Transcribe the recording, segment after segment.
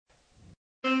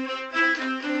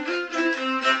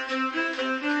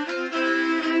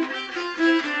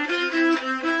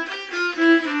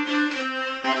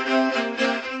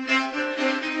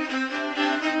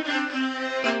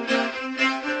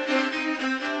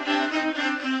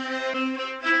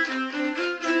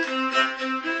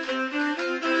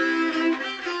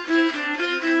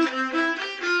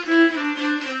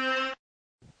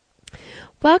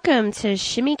Welcome to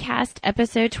ShimmyCast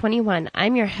episode 21.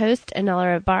 I'm your host,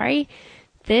 Anala Rabari.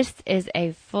 This is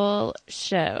a full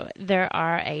show. There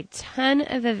are a ton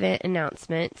of event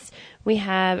announcements. We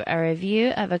have a review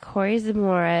of a Cory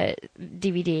Zamora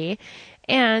DVD,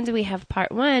 and we have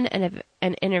part one and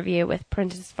an interview with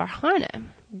Princess Farhana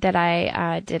that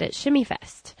I did at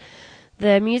ShimmyFest.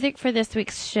 The music for this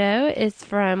week's show is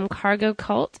from Cargo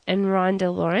Cult and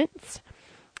Rhonda Lawrence.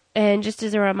 And just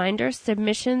as a reminder,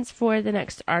 submissions for the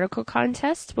next article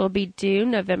contest will be due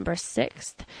November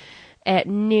 6th at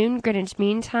noon Greenwich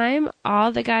Mean Time.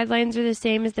 All the guidelines are the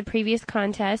same as the previous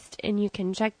contest, and you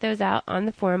can check those out on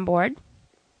the forum board.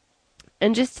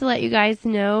 And just to let you guys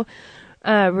know,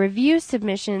 review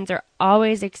submissions are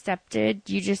always accepted.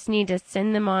 You just need to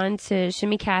send them on to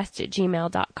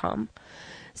shimmycast@gmail.com.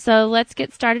 So let's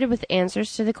get started with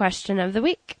answers to the question of the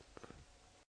week.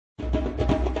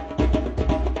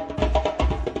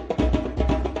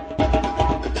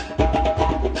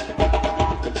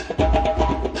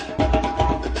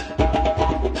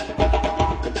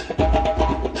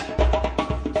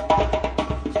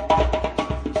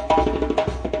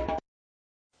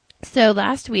 So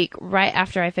last week, right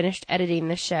after I finished editing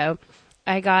the show,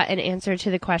 I got an answer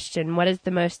to the question, what is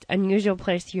the most unusual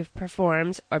place you've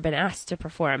performed or been asked to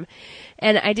perform?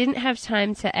 And I didn't have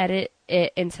time to edit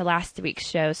it into last week's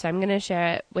show, so I'm going to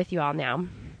share it with you all now.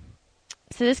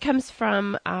 So this comes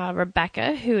from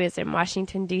Rebecca, who is in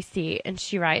Washington, D.C., and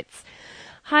she writes,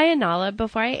 Hi, Anala.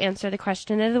 Before I answer the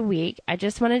question of the week, I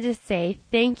just wanted to say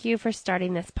thank you for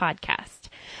starting this podcast.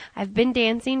 I've been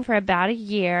dancing for about a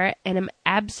year, and I'm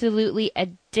absolutely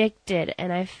addicted,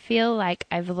 and I feel like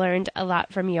I've learned a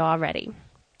lot from you already.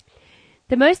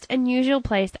 The most unusual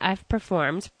place I've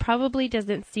performed probably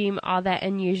doesn't seem all that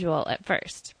unusual at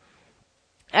first.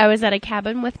 I was at a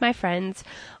cabin with my friends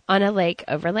on a lake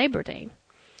over Labor Day.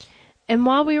 And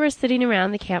while we were sitting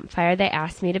around the campfire, they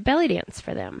asked me to belly dance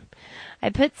for them. I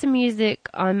put some music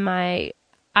on my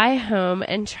iHome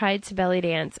and tried to belly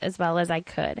dance as well as I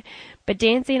could, but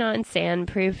dancing on sand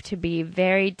proved to be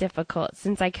very difficult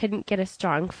since I couldn't get a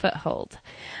strong foothold.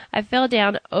 I fell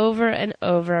down over and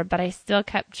over, but I still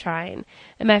kept trying,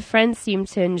 and my friends seemed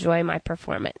to enjoy my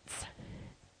performance.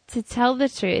 To tell the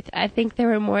truth, I think they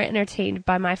were more entertained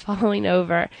by my falling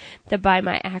over than by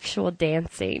my actual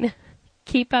dancing.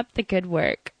 Keep up the good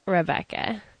work,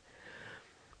 Rebecca.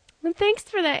 Well, thanks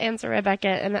for that answer, Rebecca,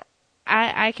 and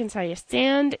I can tell you,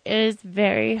 sand is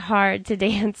very hard to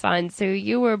dance on, so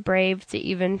you were brave to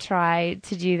even try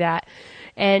to do that,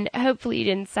 and hopefully you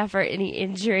didn't suffer any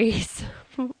injuries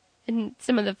in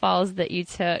some of the falls that you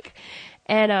took,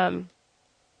 and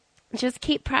just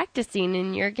keep practicing,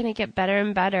 and you're going to get better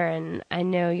and better, and I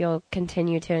know you'll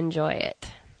continue to enjoy it.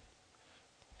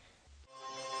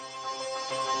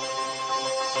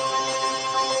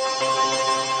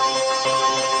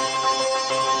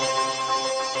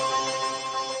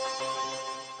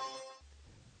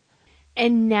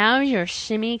 And now your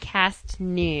ShimmyCast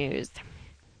news.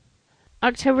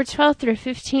 October 12th through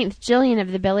 15th, Jillian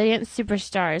of the Belly Dance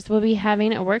Superstars will be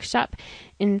having a workshop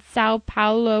in Sao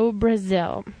Paulo,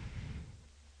 Brazil.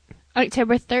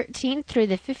 October 13th through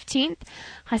the 15th,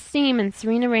 Hasim and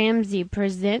Serena Ramsey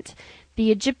present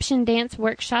the Egyptian dance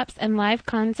workshops and live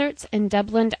concerts in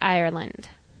Dublin, Ireland.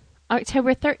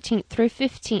 October 13th through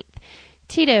 15th,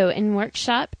 Tito in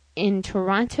workshop in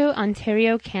Toronto,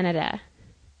 Ontario, Canada.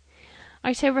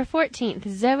 October 14th,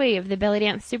 Zoe of the Belly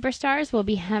Dance Superstars will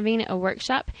be having a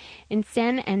workshop in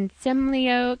San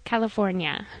Anselmo,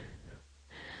 California.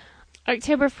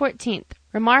 October 14th,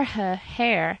 Ramarha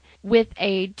Hare with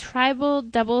a tribal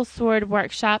double sword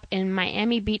workshop in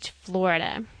Miami Beach,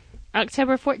 Florida.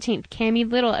 October 14th, Cammie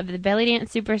Little of the Belly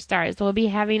Dance Superstars will be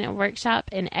having a workshop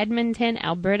in Edmonton,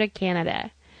 Alberta,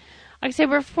 Canada.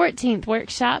 October 14th,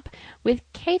 workshop with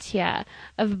Katia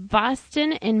of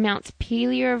Boston in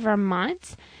Montpelier,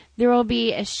 Vermont. There will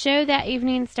be a show that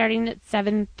evening starting at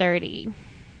 7:30.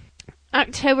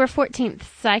 October 14th,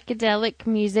 psychedelic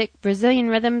music, Brazilian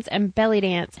rhythms, and belly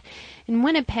dance in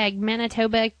Winnipeg,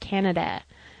 Manitoba, Canada.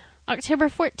 October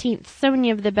 14th,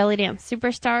 Sonia of the Belly Dance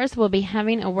Superstars will be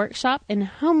having a workshop in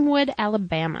Homewood,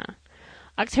 Alabama.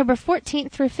 October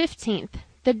 14th through 15th,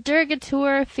 the Durga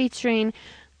Tour featuring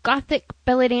Gothic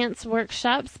belly dance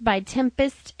workshops by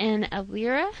Tempest and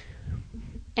Alira,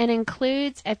 and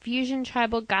includes a fusion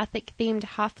tribal Gothic themed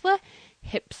Hafla,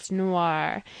 Hips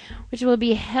Noir, which will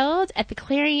be held at the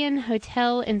Clarion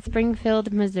Hotel in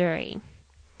Springfield, Missouri.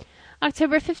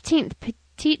 October 15th,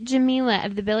 Petite Jamila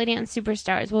of the Belly Dance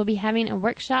Superstars will be having a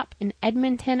workshop in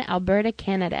Edmonton, Alberta,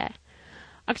 Canada.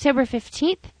 October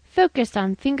 15th, Focus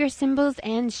on Finger Cymbals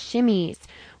and Shimmies,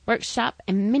 workshop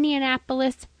in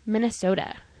Minneapolis,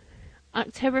 Minnesota.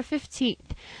 October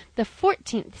 15th, the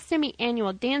 14th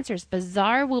Semi-Annual Dancers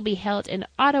Bazaar will be held in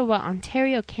Ottawa,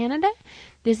 Ontario, Canada.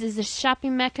 This is a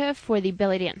shopping mecca for the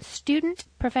belly dance student,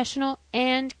 professional,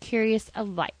 and curious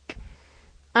alike.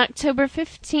 October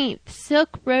 15th,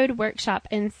 Silk Road Workshop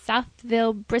in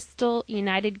Southville, Bristol,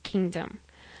 United Kingdom.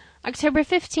 October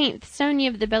 15th, Sonia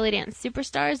of the Belly Dance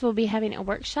Superstars will be having a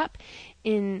workshop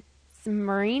in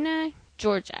Smyrna,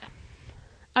 Georgia.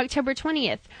 October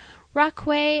 20th,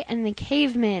 Rockway and the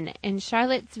Cavemen in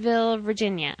Charlottesville,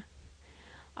 Virginia.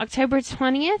 October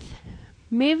 20th,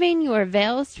 Moving Your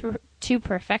Veils to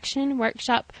Perfection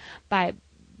workshop by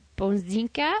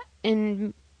Bozinka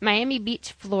in Miami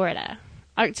Beach, Florida.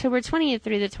 October 20th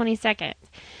through the 22nd,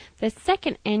 the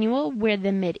second annual Where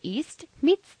the Mid-East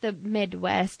Meets the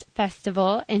Midwest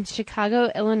Festival in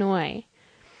Chicago, Illinois.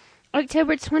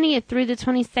 October 20th through the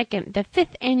 22nd, the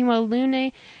fifth annual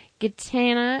Luna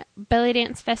Gitana Belly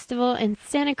Dance Festival in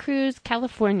Santa Cruz,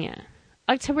 California.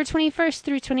 October 21st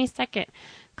through 22nd,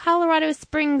 Colorado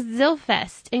Springs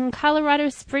Zillfest in Colorado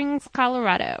Springs,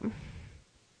 Colorado.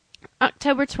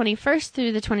 October 21st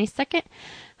through the 22nd,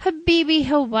 Habibi,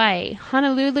 Hawaii,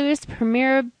 Honolulu's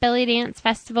premier belly dance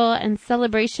festival and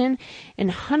celebration in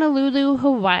Honolulu,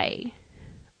 Hawaii.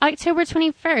 October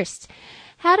 21st,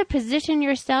 How to Position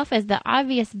Yourself as the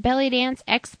Obvious Belly Dance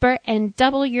Expert and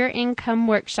Double Your Income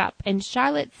workshop in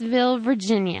Charlottesville,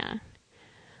 Virginia.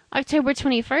 October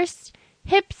 21st,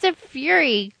 Hips of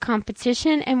Fury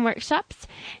competition and workshops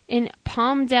in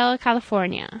Palmdale,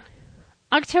 California.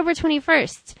 October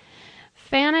 21st,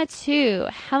 Fana 2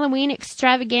 Halloween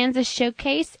Extravaganza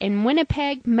Showcase in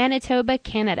Winnipeg, Manitoba,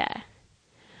 Canada.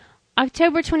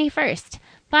 October 21st,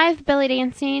 live belly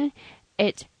dancing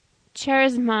at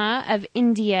Charisma of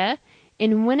India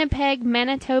in Winnipeg,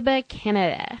 Manitoba,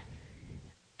 Canada.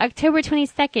 October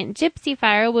 22nd, Gypsy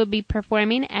Fire will be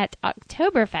performing at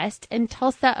Oktoberfest in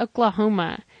Tulsa,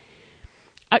 Oklahoma.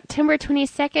 October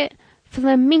 22nd,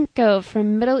 Flamenco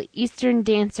from Middle Eastern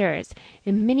Dancers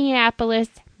in Minneapolis,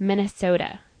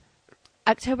 Minnesota.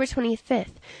 October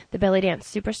 25th, the Belly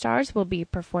Dance Superstars will be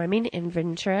performing in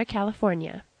Ventura,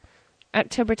 California.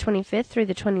 October 25th through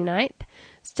the 29th,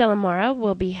 Stella Mora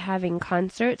will be having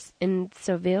concerts in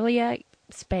Sevilla,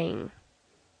 Spain.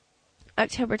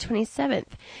 October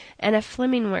 27th, Anna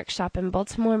Fleming workshop in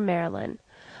Baltimore, Maryland.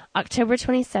 October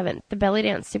 27th, the Belly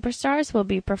Dance Superstars will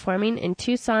be performing in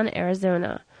Tucson,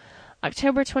 Arizona.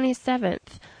 October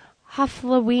 27th,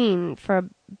 Halloween for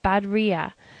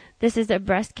Badria. This is a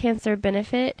breast cancer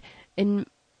benefit in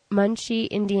Muncie,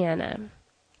 Indiana.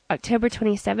 October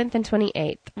 27th and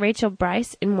 28th, Rachel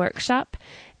Bryce in workshop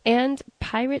and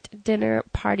Pirate Dinner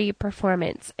Party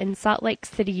performance in Salt Lake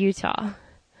City, Utah.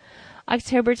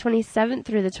 October 27th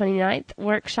through the 29th,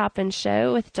 workshop and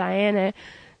show with Diana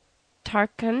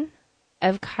Tarkan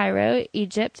of Cairo,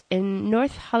 Egypt in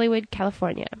North Hollywood,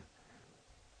 California.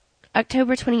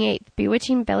 October 28th,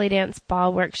 Bewitching Belly Dance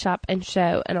Ball Workshop and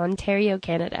Show in Ontario,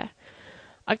 Canada.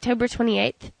 October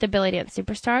 28th, the Belly Dance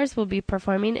Superstars will be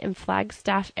performing in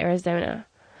Flagstaff, Arizona.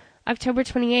 October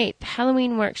 28th,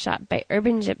 Halloween Workshop by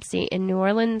Urban Gypsy in New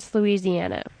Orleans,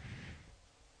 Louisiana.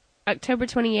 October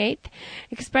 28th,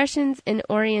 Expressions in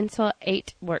Oriental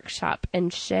 8 Workshop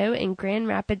and Show in Grand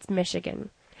Rapids, Michigan.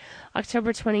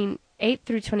 October 28th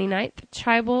through 29th,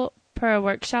 Tribal Pura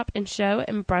Workshop and Show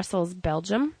in Brussels,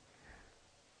 Belgium.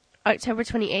 October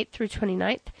 28th through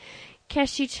 29th,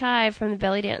 Keshi Chai from the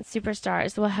Belly Dance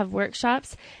Superstars will have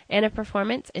workshops and a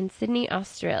performance in Sydney,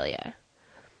 Australia.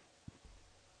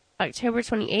 October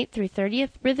 28th through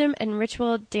 30th, Rhythm and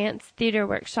Ritual Dance Theatre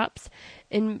workshops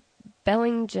in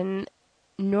Bellingen,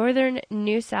 Northern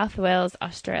New South Wales,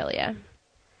 Australia.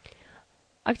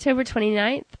 October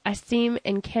 29th, Asim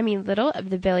and Cami Little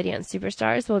of the Belly Dance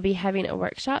Superstars will be having a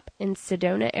workshop in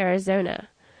Sedona, Arizona.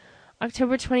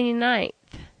 October 29th,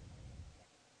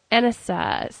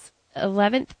 Anasa's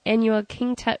 11th Annual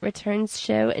King Tut Returns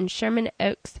Show in Sherman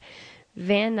Oaks,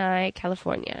 Van Nuys,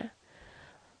 California.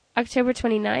 October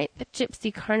 29th,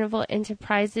 Gypsy Carnival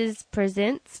Enterprises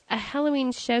presents a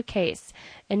Halloween showcase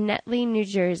in Netley, New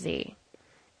Jersey.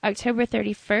 October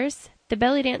 31st, the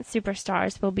Belly Dance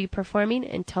Superstars will be performing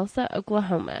in Tulsa,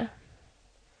 Oklahoma.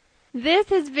 This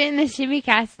has been the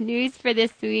ShimmyCast news for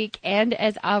this week, and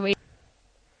as always,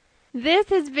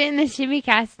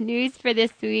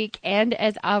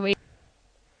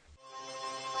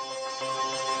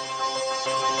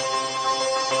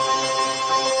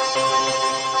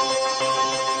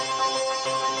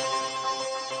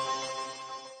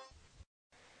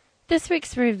 This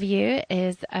week's review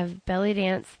is of Belly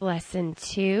Dance Lesson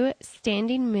 2,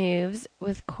 Standing Moves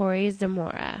with Corey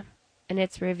Zamora, and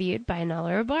it's reviewed by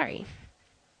Nala Rabari.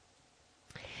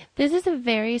 This is a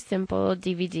very simple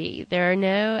DVD. There are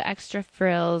no extra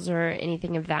frills or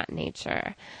anything of that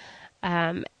nature.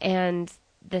 And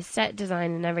the set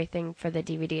design and everything for the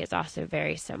DVD is also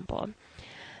very simple.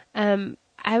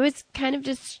 I was kind of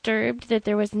disturbed that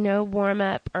there was no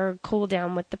warm-up or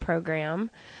cool-down with the program.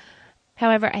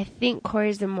 However, I think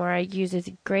Cory Zamora uses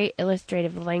great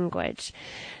illustrative language,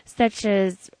 such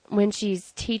as when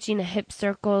she's teaching a hip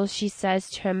circle, she says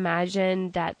to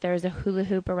imagine that there's a hula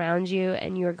hoop around you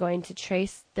and you're going to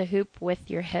trace the hoop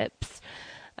with your hips.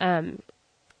 I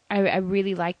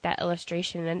really like that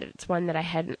illustration, and it's one that I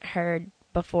hadn't heard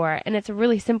before, and it's a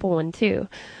really simple one too.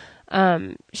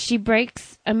 She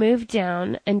breaks a move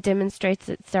down and demonstrates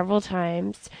it several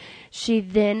times. She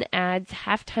then adds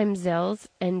halftime zills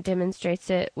and demonstrates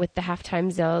it with the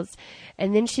halftime zills,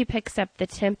 and then she picks up the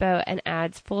tempo and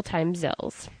adds full-time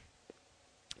zills.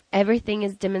 Everything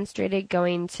is demonstrated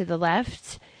going to the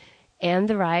left and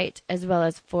the right, as well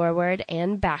as forward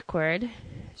and backward.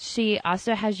 She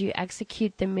also has you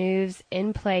execute the moves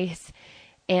in place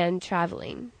and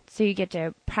traveling. So you get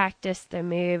to practice the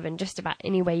move in just about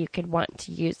any way you could want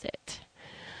to use it.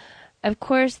 Of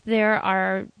course, there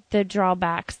are the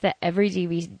drawbacks that every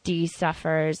DVD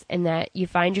suffers, and that you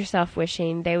find yourself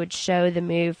wishing they would show the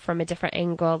move from a different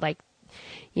angle. Like,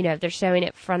 you know, if they're showing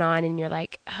it front on and you're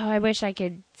like, oh, I wish I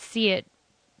could see it,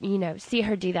 you know, see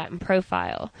her do that in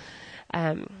profile.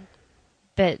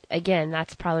 But again,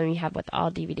 that's a problem you have with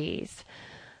all DVDs.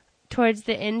 Towards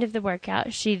the end of the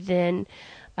workout, she then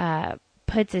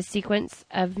puts a sequence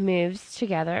of moves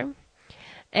together.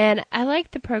 And I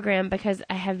like the program because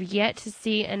I have yet to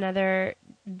see another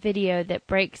video that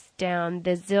breaks down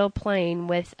the Zill playing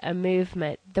with a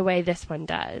movement the way this one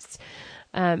does.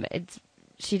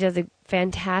 She does a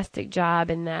fantastic job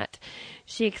in that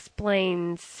she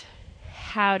explains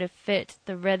how to fit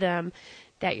the rhythm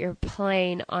that you're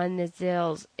playing on the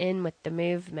zills in with the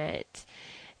movement,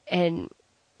 and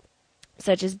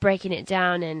such as breaking it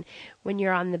down. And when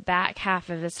you're on the back half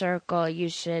of a circle, you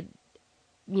should,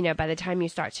 you know, by the time you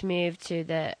start to move to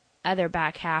the other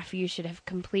back half, you should have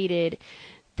completed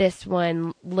this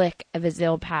one lick of a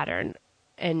zill pattern,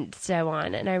 and so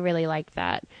on. And I really like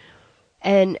that.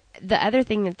 And the other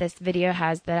thing that this video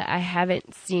has that I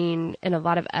haven't seen in a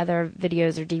lot of other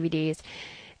videos or DVDs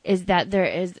is that there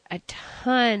is a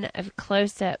ton of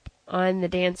close-up on the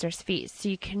dancer's feet. So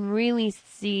you can really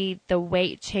see the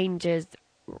weight changes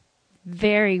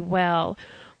very well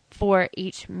for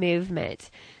each movement.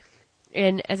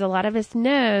 And as a lot of us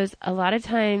knows, a lot of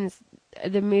times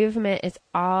the movement is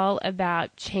all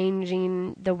about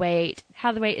changing the weight,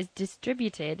 how the weight is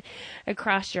distributed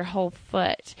across your whole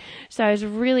foot. So I was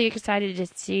really excited to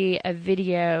see a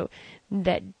video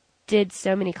that did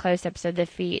so many close-ups of the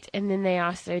feet, and then they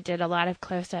also did a lot of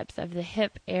close-ups of the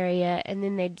hip area, and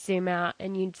then they'd zoom out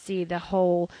and you'd see the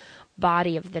whole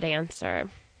body of the dancer.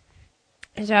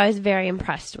 So I was very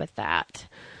impressed with that.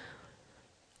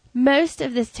 Most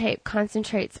of this tape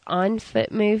concentrates on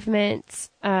foot movements,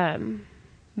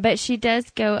 but she does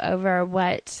go over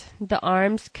what the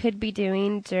arms could be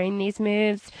doing during these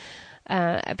moves.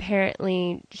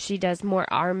 Apparently, she does more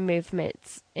arm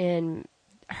movements in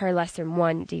her Lesson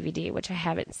 1 DVD, which I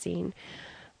haven't seen.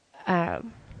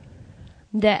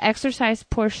 The exercise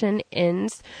portion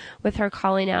ends with her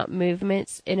calling out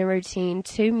movements in a routine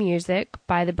to music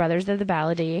by the Brothers of the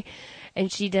Balladie,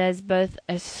 and she does both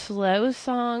a slow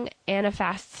song and a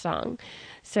fast song.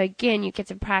 So again, you get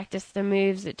to practice the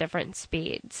moves at different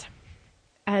speeds.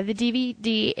 The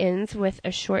DVD ends with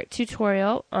a short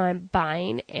tutorial on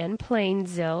buying and playing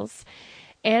zills,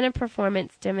 and a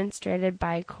performance demonstrated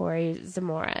by Cory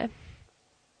Zamora.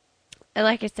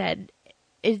 Like I said,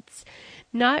 it's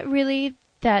not really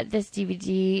that this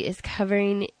DVD is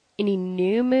covering any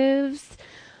new moves,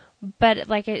 but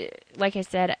like I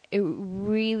said,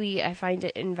 I find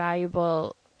it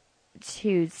invaluable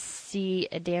to see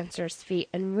a dancer's feet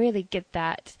and really get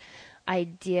that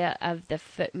idea of the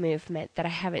foot movement that I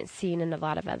haven't seen in a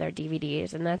lot of other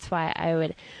DVDs, and that's why I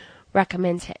would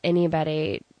recommend to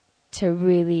anybody to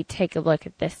really take a look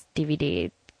at this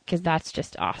DVD, because that's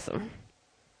just awesome.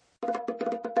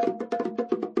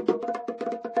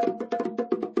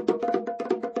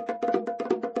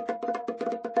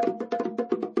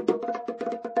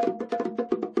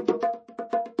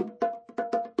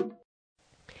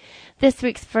 This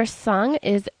week's first song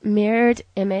is Mirrored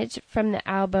Image from the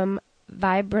album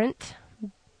Vibrant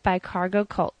by Cargo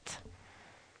Cult.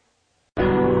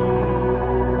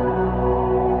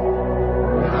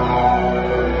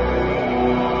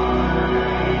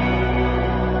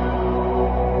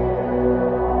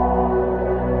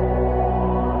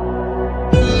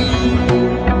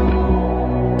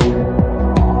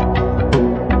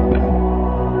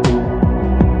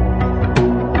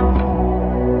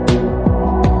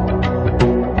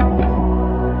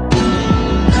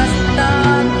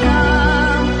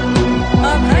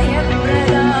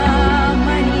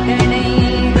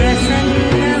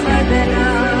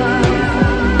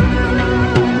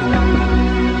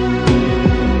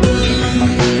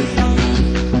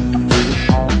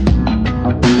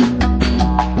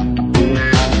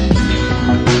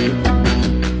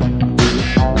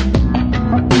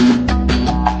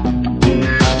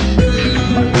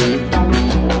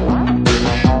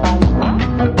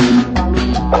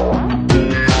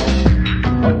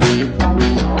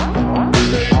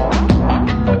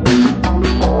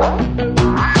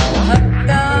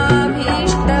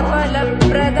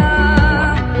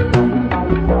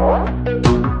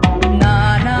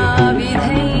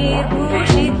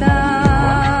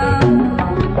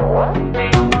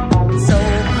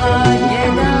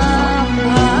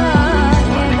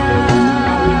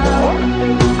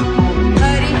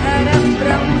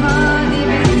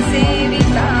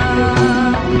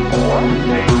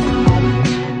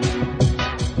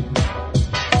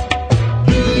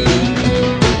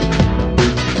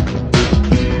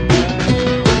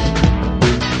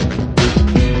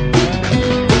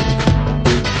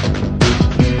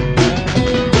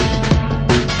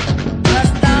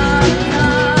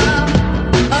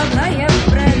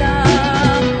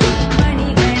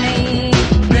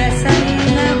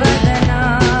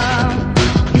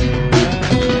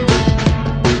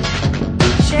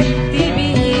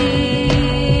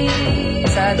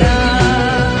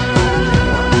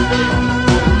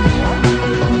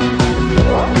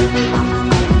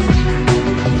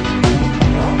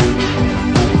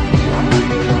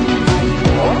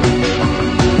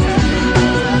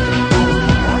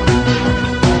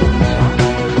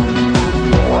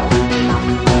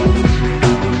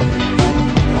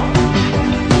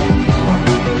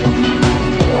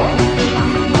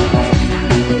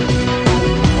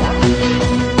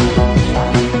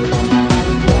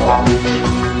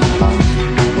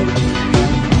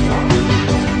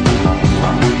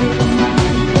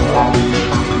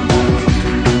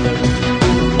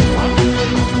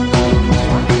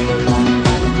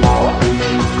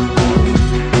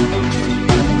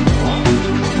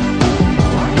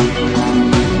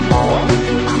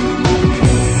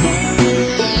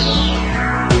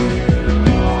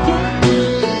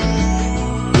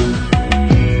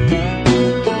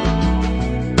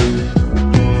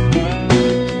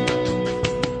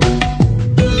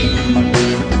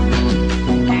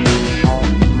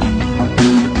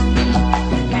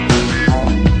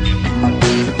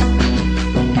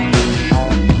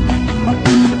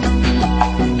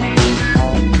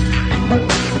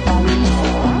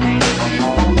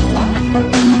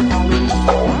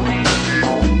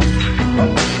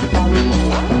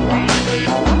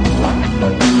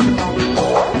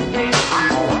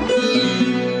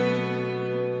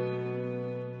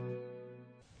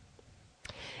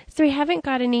 So we haven't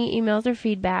got any emails or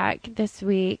feedback this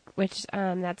week, which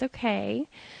that's okay.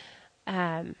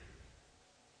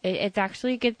 It's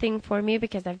actually a good thing for me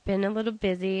because I've been a little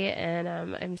busy and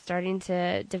I'm starting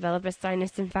to develop a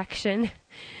sinus infection.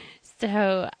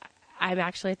 So I'm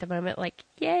actually at the moment like,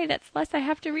 yay, that's less I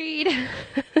have to read.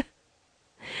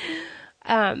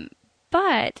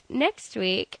 But next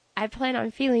week, I plan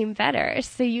on feeling better,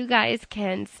 so you guys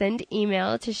can send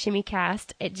email to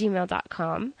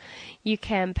shimmycast@gmail.com. You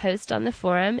can post on the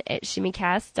forum at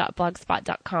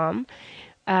shimmycast.blogspot.com.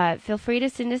 Feel free to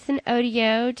send us an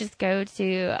audio. Just go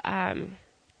to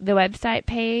the website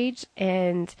page,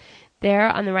 and there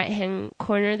on the right-hand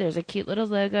corner, there's a cute little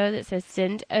logo that says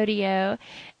Send Audio,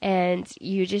 and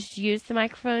you just use the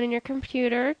microphone in your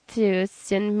computer to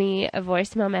send me a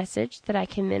voicemail message that I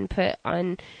can then put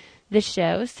on the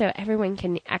show so everyone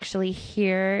can actually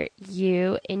hear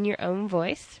you in your own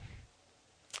voice.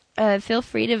 Feel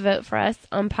free to vote for us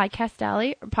on Podcast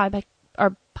Alley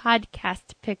or Podcast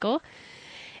Pickle.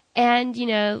 And,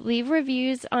 leave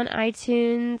reviews on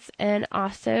iTunes and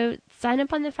also sign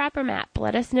up on the Frapper map.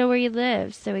 Let us know where you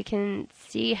live so we can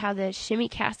see how the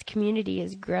ShimmyCast community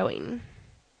is growing.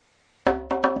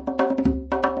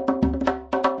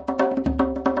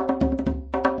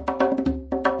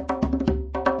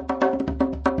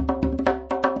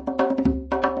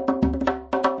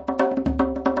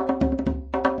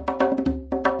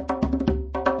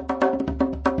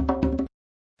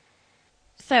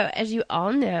 So, as you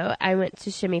all know, I went to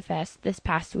Shimmy Fest this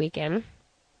past weekend.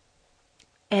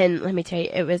 And let me tell you,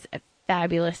 it was a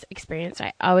fabulous experience.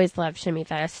 I always love Shimmy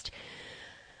Fest.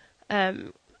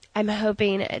 I'm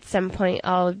hoping at some point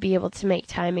I'll be able to make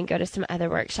time and go to some other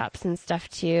workshops and stuff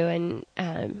too,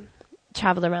 and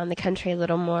travel around the country a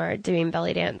little more doing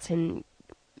belly dance and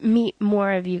meet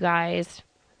more of you guys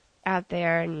out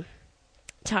there and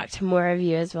talk to more of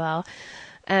you as well.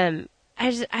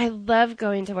 I love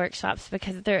going to workshops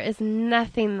because there is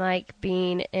nothing like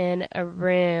being in a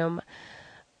room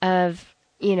of,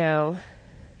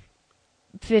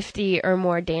 50 or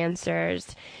more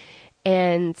dancers,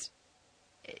 and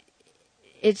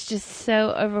it's just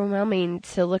so overwhelming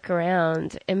to look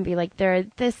around and be like, there are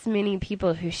this many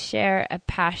people who share a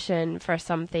passion for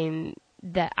something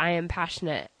that I am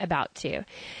passionate about too.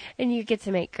 And you get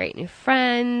to make great new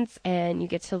friends, and you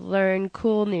get to learn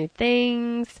cool new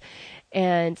things.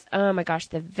 And oh my gosh,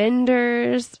 the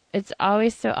vendors, it's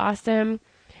always so awesome.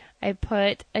 I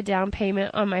put a down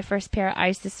payment on my first pair of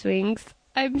Isis swings.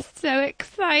 I'm so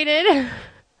excited.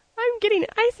 I'm getting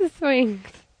Isis swings,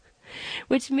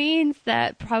 which means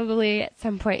that probably at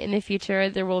some point in the future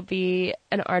there will be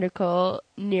an article,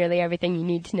 nearly everything you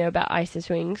need to know about Isis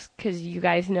swings, because you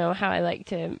guys know how I like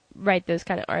to write those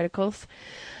kind of articles.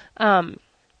 But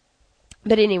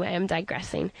anyway, I'm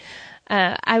digressing.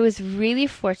 I was really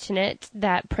fortunate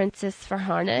that Princess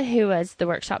Farhana, who was the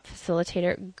workshop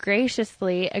facilitator,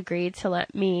 graciously agreed to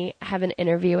let me have an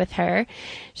interview with her.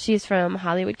 She's from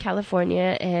Hollywood,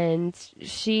 California, and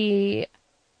she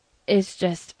is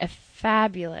just a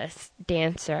fabulous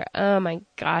dancer. Oh my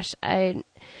gosh, I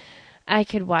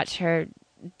could watch her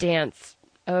dance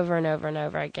over and over and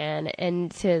over again,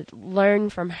 and to learn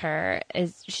from her,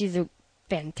 she's a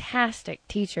fantastic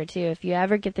teacher too. If you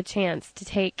ever get the chance to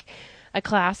take a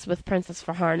class with Princess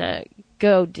Farhana,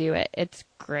 go do it. It's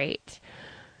great.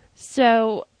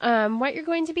 So, what you're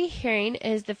going to be hearing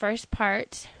is the first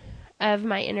part of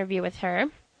my interview with her.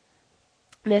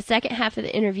 The second half of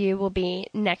the interview will be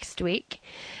next week.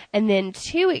 And then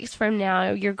 2 weeks from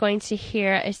now, you're going to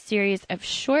hear a series of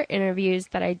short interviews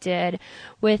that I did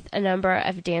with a number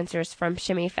of dancers from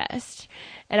Shimmy Fest.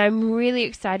 And I'm really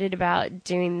excited about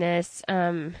doing this.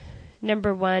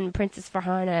 Number one, Princess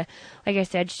Farhana, like I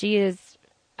said, she is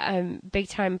a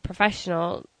big-time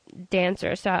professional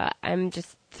dancer, so I'm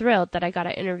just thrilled that I got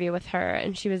an interview with her,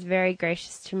 and she was very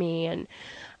gracious to me and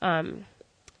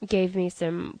gave me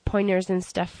some pointers and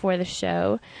stuff for the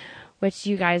show, which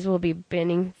you guys will be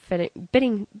benefiting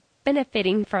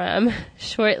from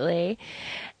shortly.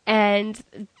 And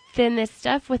then the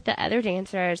stuff with the other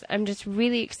dancers, I'm just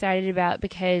really excited about,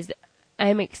 because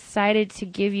I'm excited to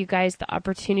give you guys the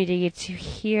opportunity to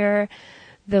hear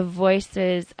the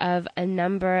voices of a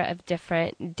number of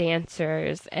different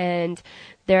dancers and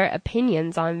their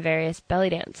opinions on various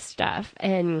belly dance stuff.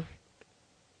 And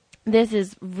this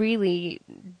is really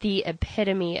the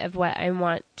epitome of what I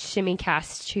want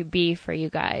ShimmyCast to be for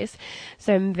you guys.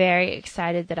 So I'm very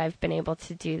excited that I've been able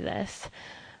to do this.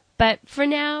 But for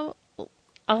now,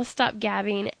 I'll stop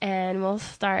gabbing and we'll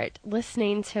start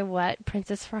listening to what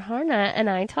Princess Farhana and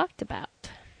I talked about.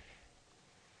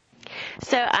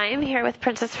 So I am here with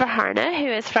Princess Farhana, who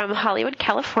is from Hollywood,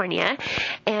 California,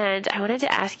 and I wanted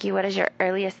to ask you, what is your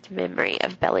earliest memory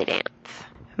of belly dance?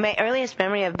 My earliest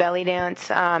memory of belly dance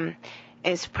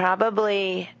is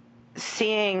probably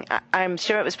seeing, I'm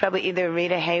sure it was probably either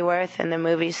Rita Hayworth in the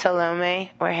movie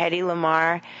Salome or Hedy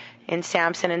Lamarr in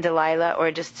Samson and Delilah, or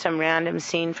just some random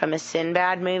scene from a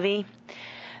Sinbad movie.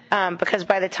 Because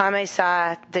by the time I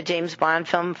saw the James Bond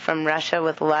film From Russia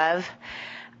with Love,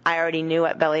 I already knew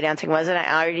what belly dancing was, and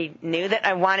I already knew that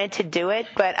I wanted to do it,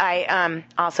 but I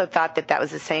also thought that was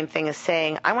the same thing as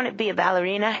saying, I want to be a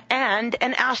ballerina and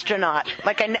an astronaut.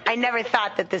 Like, I never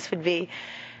thought that this would be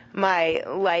my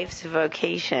life's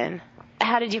vocation.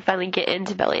 How did you finally get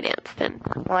into belly dance then?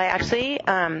 Well, I actually,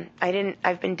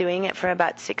 I've been doing it for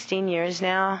about 16 years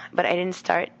now, but I didn't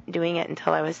start doing it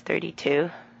until I was 32.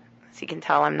 As you can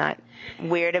tell, I'm not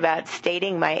weird about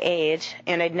stating my age,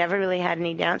 and I'd never really had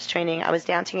any dance training. I was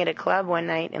dancing at a club one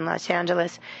night in Los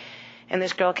Angeles, and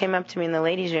this girl came up to me in the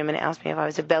ladies' room and asked me if I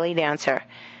was a belly dancer.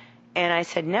 And I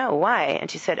said, no, why? And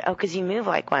she said, oh, 'cause you move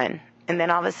like one. And then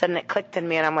all of a sudden it clicked in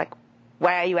me, and I'm like,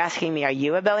 why are you asking me? Are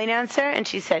you a belly dancer? And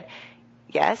she said,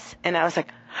 yes. And I was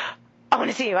like, I want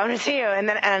to see you. And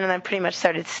then I pretty much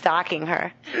started stalking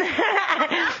her.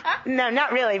 No,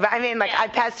 not really. But I mean, like, I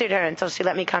pestered her until she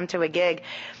let me come to a gig.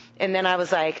 And then I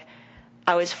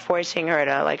was forcing her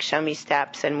to, like, show me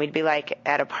steps. And we'd be, like,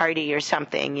 at a party or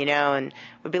something, and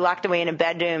we'd be locked away in a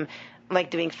bedroom, like,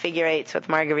 doing figure eights with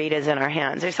margaritas in our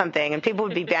hands or something. And people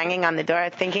would be banging on the door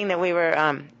thinking that we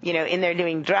were, in there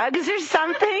doing drugs or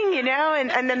something,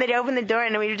 And then they'd open the door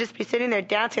and we would just be sitting there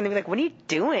dancing. They'd be like, what are you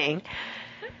doing?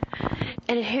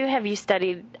 And who have you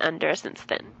studied under since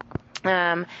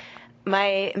then?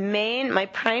 My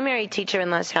primary teacher in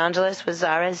Los Angeles was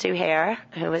Zara Zuhair,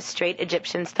 who was straight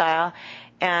Egyptian style,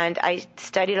 and I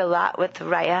studied a lot with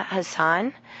Raya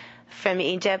Hassan from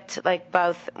Egypt, like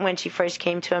both when she first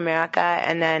came to America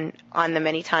and then on the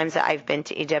many times that I've been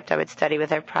to Egypt, I would study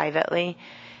with her privately.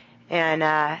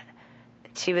 And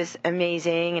she was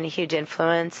amazing and a huge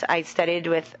influence. I studied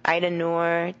with Ida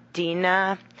Noor,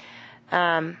 Dina,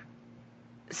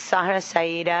 Sahra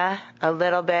Saida a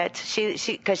little bit.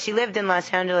 Because she lived in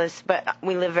Los Angeles, but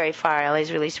we live very far. LA's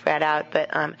really spread out. But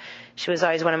she was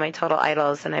always one of my total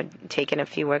idols, and I've taken a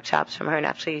few workshops from her, and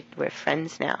actually we're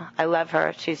friends now. I love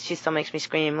her. She still makes me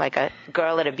scream like a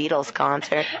girl at a Beatles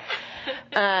concert.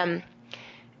 I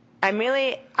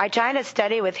try to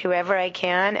study with whoever I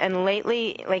can, and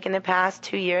lately, like in the past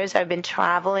 2 years, I've been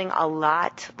traveling a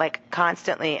lot, like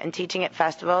constantly, and teaching at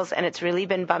festivals, and it's really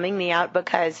been bumming me out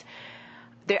because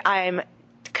I'm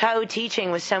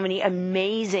co-teaching with so many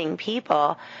amazing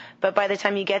people, but by the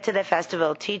time you get to the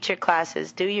festival, teach your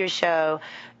classes, do your show,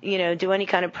 do any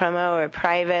kind of promo or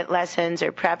private lessons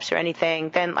or preps or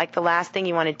anything, then like the last thing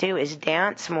you want to do is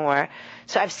dance more.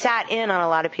 So I've sat in on a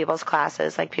lot of people's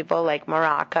classes, like people like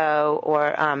Morocco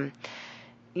or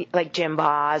like Jim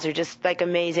Boz, or just like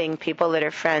amazing people that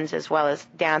are friends as well as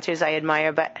dancers I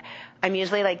admire, but I'm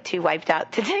usually like too wiped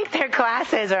out to take their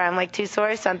classes, or I'm like too sore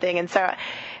or something, and so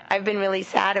I've been really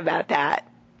sad about that.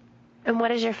 And what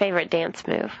is your favorite dance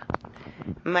move?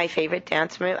 My favorite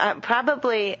dance move?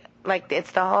 Probably, like,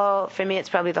 for me, it's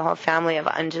probably the whole family of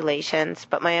undulations,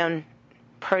 but my own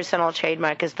personal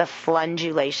trademark is the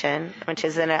flungulation, which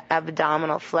is an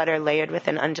abdominal flutter layered with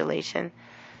an undulation.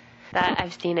 That,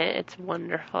 I've seen it. It's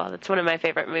wonderful. That's one of my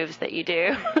favorite moves that you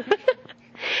do.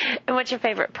 And what's your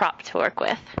favorite prop to work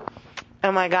with?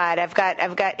 Oh my God, I've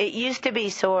got. It used to be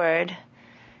sword,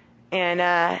 and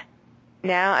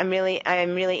now I'm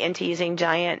really into using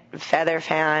giant feather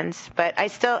fans. But I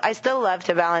still love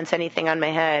to balance anything on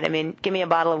my head. I mean, give me a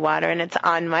bottle of water and it's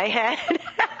on my head.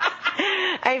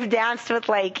 I've danced with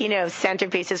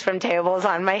centerpieces from tables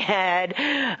on my head.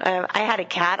 I had a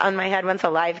cat on my head once,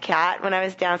 a live cat, when I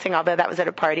was dancing. Although that was at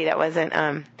a party, that wasn't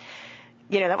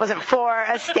that wasn't for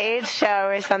a stage show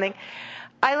or something.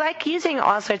 I like using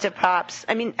all sorts of props.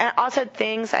 I mean, also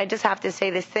I just have to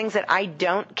say this, things that I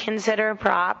don't consider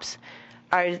props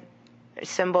are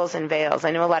symbols and veils. I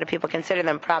know a lot of people consider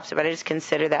them props, but I just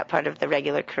consider that part of the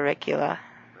regular curricula.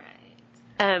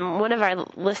 Right. One of our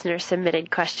listeners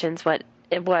submitted questions. What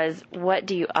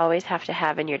do you always have to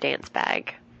have in your dance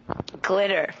bag?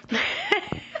 Glitter.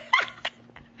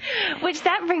 Which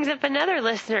that brings up another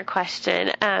listener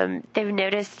question. They've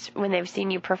noticed when they've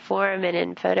seen you perform and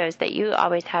in photos that you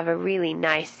always have a really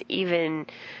nice, even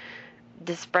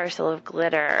dispersal of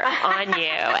glitter on you.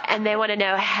 And they want to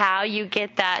know how you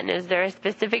get that, and is there a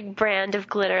specific brand of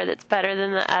glitter that's better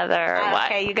than the other?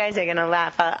 Okay, you guys are going to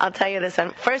laugh. I'll tell you this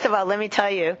one. First of all, let me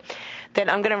tell you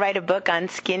that I'm going to write a book on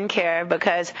skincare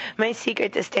because my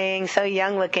secret to staying so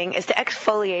young looking is to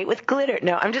exfoliate with glitter.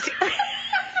 No, I'm just...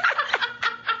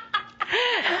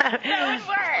 That would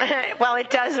work. Well, it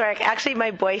does work. Actually,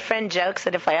 my boyfriend jokes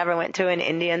that if I ever went to an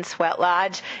Indian sweat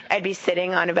lodge, I'd be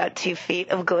sitting on about 2 feet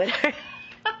of glitter.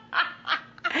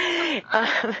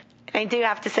 I do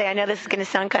have to say, I know this is going to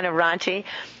sound kind of raunchy,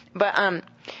 but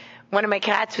one of my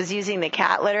cats was using the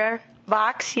cat litter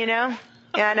box, and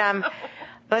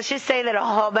let's just say that a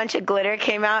whole bunch of glitter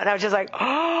came out, and I was just like,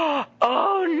 oh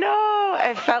no.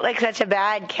 I felt like such a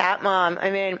bad cat mom.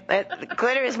 I mean,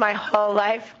 glitter is my whole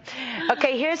life.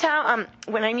 Okay, here's how,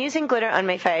 when I'm using glitter on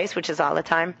my face, which is all the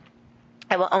time,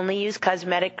 I will only use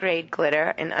cosmetic grade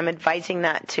glitter, and I'm advising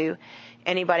that to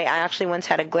anybody. I actually once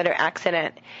had a glitter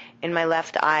accident in my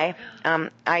left eye.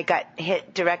 I got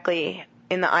hit directly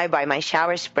in the eye by my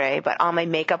shower spray, but all my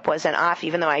makeup wasn't off,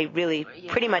 even though I really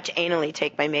pretty much anally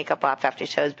take my makeup off after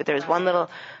shows. But there was one little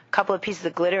couple of pieces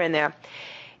of glitter in there.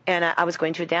 And I was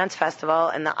going to a dance festival,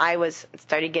 and the eye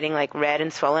started getting like red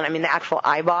and swollen. I mean, the actual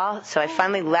eyeball. So I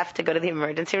finally left to go to the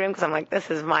emergency room because I'm like, this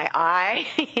is my eye.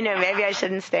 Maybe I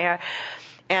shouldn't stay here.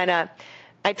 And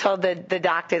I told the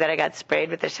doctor that I got sprayed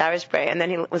with the shower spray, and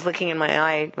then he was looking in my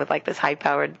eye with like this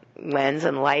high-powered lens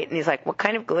and light, and he's like, what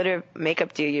kind of glitter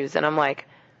makeup do you use? And I'm like,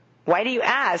 why do you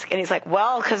ask? And he's like,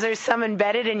 well, because there's some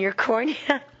embedded in your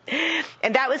cornea.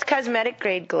 And that was cosmetic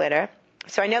grade glitter.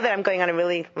 So I know that I'm going on a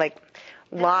really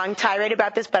long tirade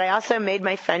about this, but I also made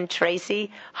my friend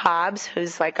Tracy Hobbs,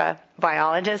 who's like a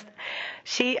biologist,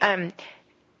 she,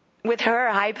 with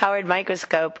her high-powered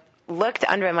microscope, looked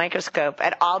under a microscope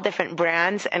at all different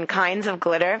brands and kinds of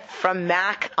glitter, from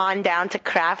MAC on down to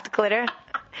Kraft glitter,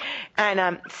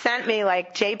 and sent me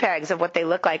like JPEGs of what they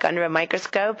look like under a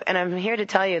microscope. And I'm here to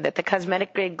tell you that the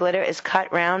cosmetic grade glitter is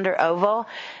cut round or oval,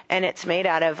 and it's made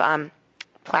out of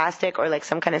plastic or like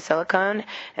some kind of silicone,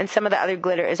 and some of the other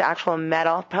glitter is actual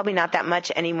metal, probably not that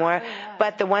much anymore.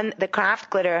 But the Kraft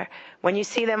glitter, when you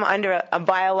see them under a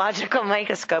biological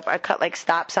microscope, are cut like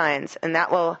stop signs, and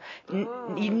that will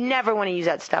you never want to use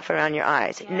that stuff around your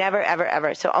eyes. Never, ever,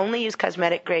 ever. So only use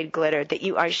cosmetic grade glitter that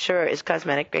you are sure is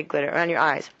cosmetic grade glitter around your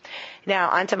eyes. Now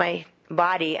onto my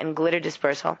body and glitter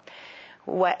dispersal.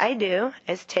 What I do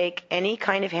is take any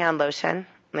kind of hand lotion,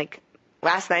 like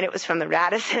last night it was from the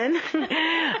Radisson.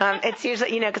 It's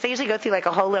usually, because I usually go through like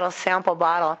a whole little sample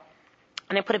bottle,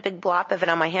 and I put a big blob of it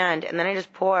on my hand, and then I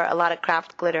just pour a lot of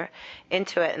Kraft glitter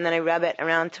into it, and then I rub it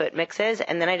around till it mixes,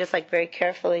 and then I just very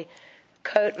carefully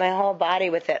coat my whole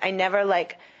body with it. I never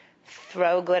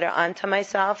throw glitter onto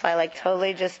myself. I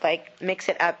totally just mix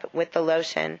it up with the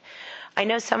lotion. I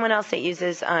know someone else that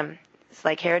uses it's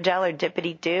like hair gel or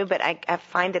dippity-doo, but I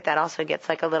find that also gets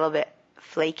a little bit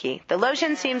flaky. The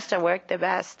lotion seems to work the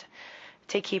best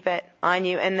to keep it on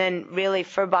you. And then really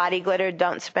for body glitter,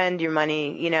 don't spend your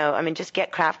money, just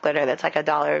get Kraft glitter that's like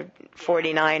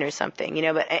 $1.49 or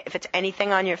something, but if it's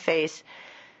anything on your face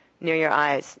near your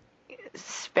eyes,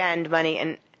 spend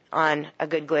money on a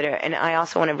good glitter. And I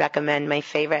also want to recommend my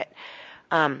favorite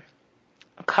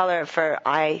color for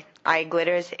eye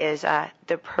glitters is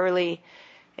the pearly,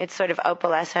 it's sort of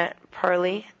opalescent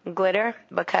pearly glitter,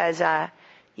 because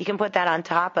you can put that on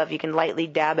top of, you can lightly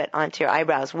dab it onto your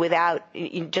eyebrows without,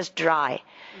 just dry.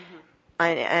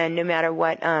 And no matter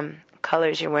what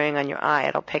colors you're wearing on your eye,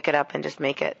 it'll pick it up and just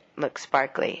make it look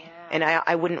sparkly. Yeah. And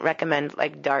I wouldn't recommend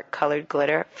dark colored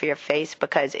glitter for your face,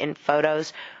 because in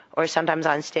photos or sometimes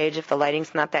on stage, if the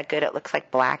lighting's not that good, it looks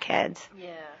like blackheads.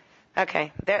 Yeah.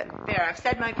 Okay, there, I've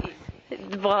said my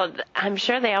piece. Well, I'm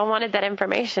sure they all wanted that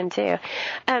information too.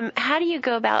 How do you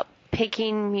go about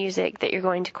picking music that you're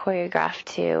going to choreograph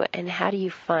to, and how do you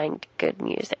find good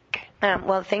music?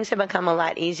 Well, things have become a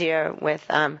lot easier with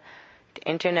the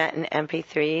internet and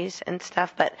MP3s and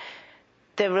stuff, but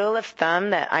the rule of thumb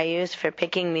that I use for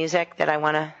picking music that I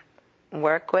want to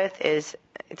work with it's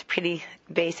pretty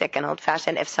basic and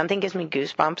old-fashioned. If something gives me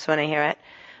goosebumps when I hear it,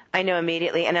 I know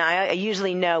immediately, and I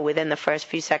usually know within the first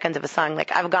few seconds of a song.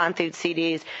 I've gone through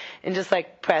CDs and just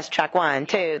press track 1,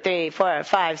 2, 3, 4,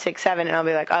 5, 6, 7, and I'll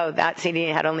be like, oh, that CD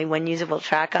had only one usable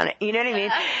track on it. You know what I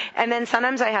mean? And then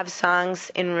sometimes I have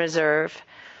songs in reserve,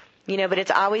 but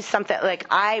it's always something,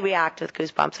 I react with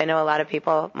goosebumps. I know a lot of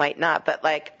people might not, but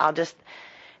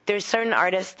there's certain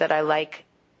artists that I like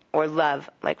or love,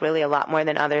 really a lot more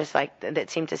than others, that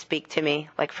seem to speak to me.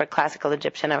 For classical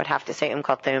Egyptian, I would have to say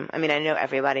Kulthum. I mean, I know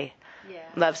everybody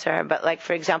loves her, but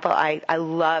for example, I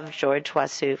love George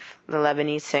Wassouf, the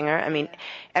Lebanese singer. I mean,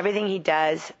 everything he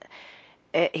does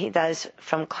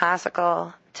from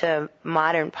classical to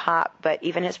modern pop, but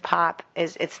even his pop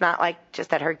it's not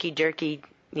just that herky-jerky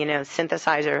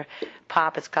synthesizer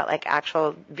pop. It's got like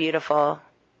actual beautiful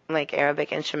like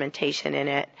Arabic instrumentation in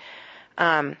it.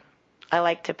 I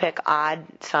like to pick odd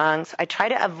songs. I try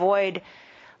to avoid,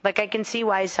 like, I can see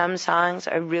why some songs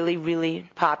are really, really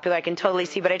popular. I can totally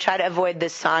see, but I try to avoid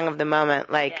this song of the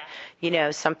moment, like,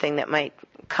 something that might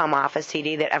come off a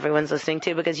CD that everyone's listening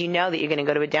to, because you know that you're going to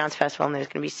go to a dance festival and there's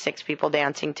going to be 6 people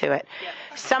dancing to it. Yeah.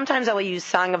 Sometimes I will use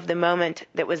song of the moment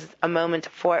that was a moment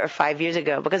 4 or 5 years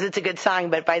ago because it's a good song,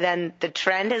 but by then the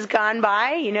trend has gone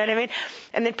by, you know what I mean?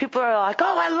 And then people are like,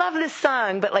 oh, I love this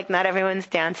song, but like not everyone's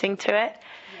dancing to it.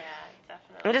 Yeah,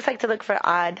 definitely. I just like to look for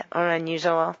odd or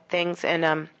unusual things,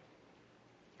 and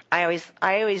I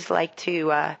always like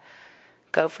to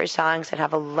go for songs that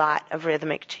have a lot of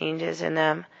rhythmic changes in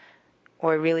them,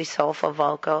 or really soulful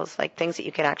vocals, like things that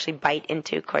you can actually bite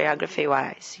into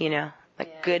choreography-wise,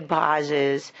 like good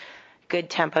pauses, good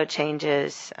tempo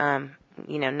changes,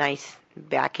 nice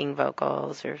backing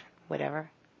vocals or whatever.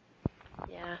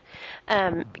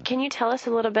 Yeah. Can you tell us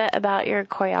a little bit about your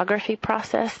choreography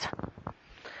process?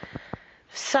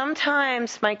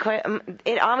 Sometimes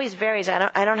it always varies.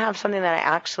 I don't have something that I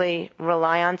actually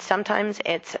rely on. Sometimes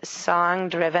it's song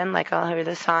driven, like I'll hear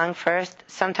the song first.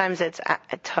 Sometimes it's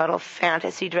a total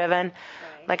fantasy driven,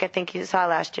 right. Like I think you saw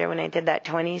last year when I did that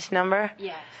 20s number.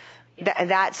 Yes.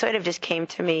 That sort of just came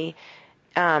to me.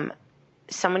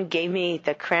 Someone gave me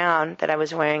the crown that I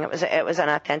was wearing. It was an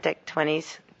authentic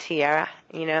 20s tiara,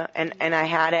 and I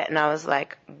had it, and I was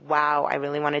like, wow, I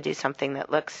really want to do something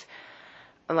that looks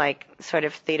like sort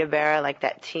of Theta Bara, like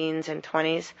that teens and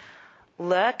 20s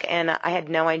look, and I had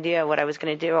no idea what I was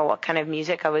going to do or what kind of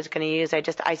music I was going to use.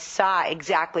 I saw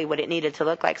exactly what it needed to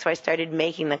look like, so I started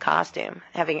making the costume,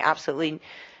 having absolutely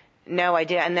no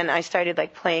idea. And then I started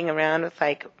like playing around with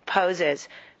like poses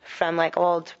from like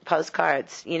old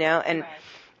postcards, and right.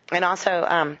 And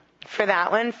also for that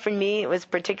one, for me, it was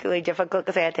particularly difficult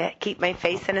because I had to keep my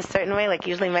face in a certain way. Like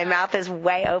usually my mouth is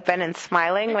way open and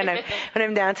smiling when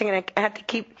I'm dancing, and I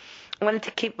wanted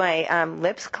to keep my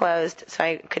lips closed so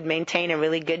I could maintain a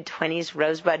really good 20s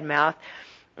rosebud mouth.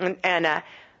 And I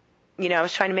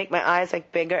was trying to make my eyes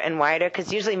like bigger and wider,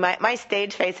 because usually my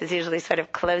stage face is usually sort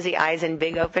of closey eyes and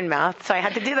big open mouth. So I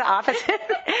had to do the opposite.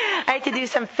 I had to do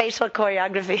some facial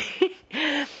choreography.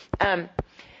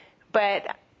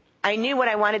 But I knew what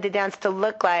I wanted the dance to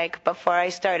look like before I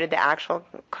started the actual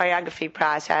choreography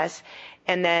process,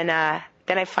 and then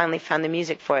I finally found the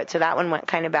music for it. So that one went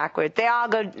kind of backward. They all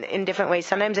go in different ways.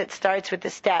 Sometimes it starts with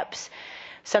the steps.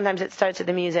 Sometimes it starts with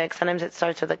the music. Sometimes it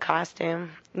starts with the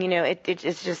costume.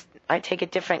 It's just, I take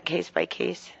it different case by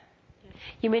case.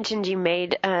 You mentioned you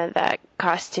made that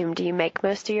costume. Do you make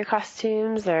most of your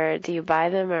costumes, or do you buy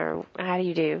them, or how do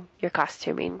you do your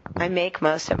costuming? I make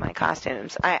most of my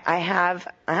costumes. I have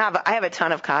a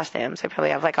ton of costumes. I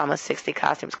probably have like almost 60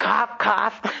 costumes. Cough,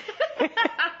 cough.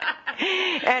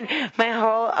 And my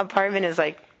whole apartment is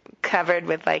like covered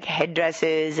with like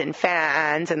headdresses and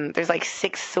fans, and there's like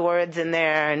 6 swords in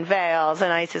there, and veils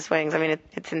and Isis wings. I mean,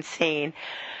 it's insane.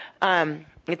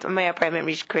 My apartment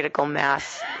reached critical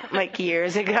mass like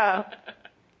years ago.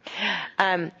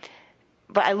 But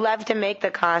I love to make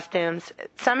the costumes.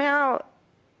 Somehow,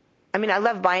 I mean, I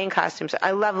love buying costumes.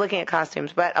 I love looking at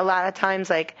costumes, but a lot of times,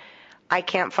 like, I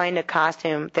can't find a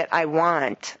costume that I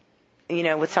want,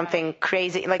 with something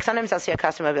crazy. Like, sometimes I'll see a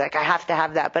costume, I'll be like, I have to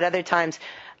have that. But other times,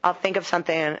 I'll think of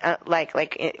something like,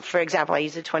 for example, I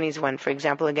used the 20s one, for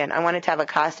example, again. I wanted to have a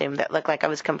costume that looked like I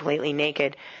was completely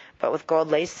naked, but with gold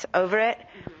lace over it.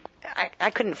 Mm-hmm. I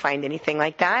couldn't find anything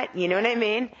like that. You know what I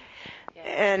mean? Yeah.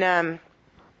 And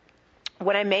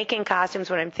when I'm making costumes,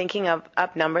 when I'm thinking of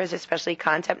up numbers, especially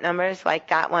concept numbers like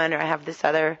that one, or I have this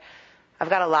other, I've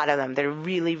got a lot of them. They're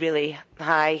really, really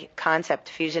high concept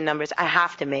fusion numbers. I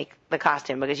have to make the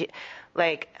costume because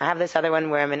I have this other one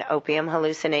where I'm an opium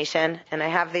hallucination, and I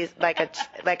have these like a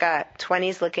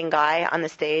 20s looking guy on the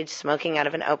stage smoking out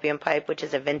of an opium pipe, which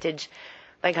is a vintage,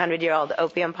 like 100-year-old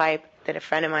opium pipe that a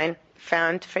friend of mine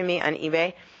found for me on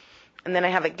eBay. And then I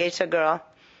have a geisha girl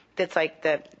that's like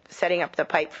setting up the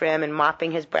pipe for him and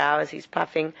mopping his brow as he's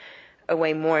puffing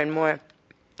away more and more.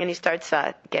 And he starts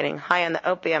getting high on the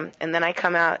opium. And then I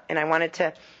come out, and I wanted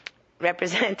to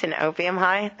represent an opium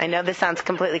high. I know this sounds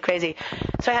completely crazy.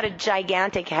 So I had a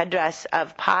gigantic headdress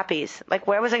of poppies. Like,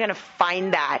 where was I going to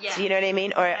find that? Yeah. You know what I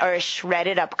mean? Or a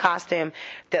shredded up costume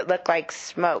that looked like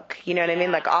smoke. You know what I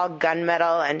mean? Like all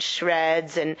gunmetal and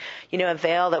shreds, and, a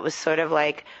veil that was sort of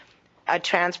like a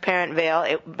transparent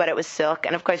veil, but it was silk.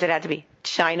 And of course it had to be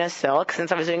China silk,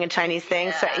 since I was doing a Chinese thing.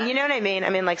 Yeah. So, you know what I mean? I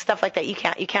mean, like stuff like that. You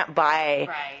can't buy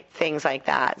things like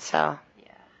that. So,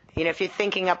 if you're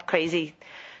thinking up crazy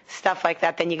stuff like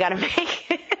that, then you got to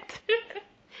make it.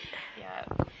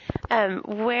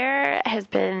 Where has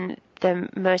been the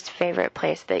most favorite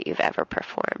place that you've ever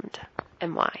performed,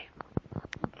 and why?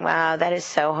 Wow, that is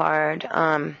so hard.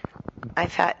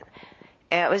 I've had,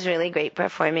 it was really great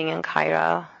performing in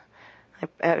Cairo.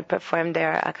 I performed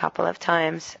there a couple of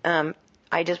times.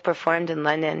 I just performed in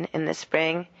London in the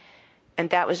spring, and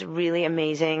that was really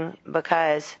amazing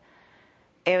because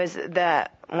it was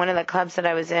one of the clubs that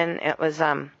I was in. It was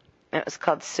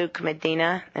called Souk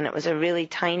Medina, and it was a really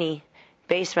tiny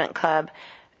basement club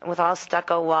with all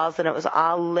stucco walls, and it was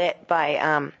all lit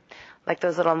by like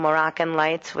those little Moroccan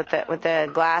lights with the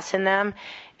glass in them.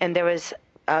 And there was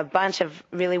a bunch of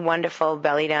really wonderful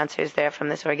belly dancers there from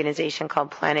this organization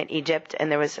called Planet Egypt,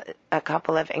 and there was a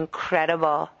couple of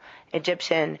incredible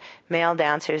Egyptian male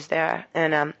dancers there,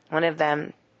 and one of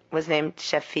them was named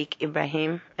Shafiq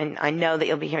Ibrahim, and I know that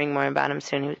you'll be hearing more about him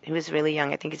soon. He was really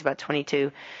young. I think he's about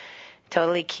 22.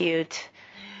 Totally cute.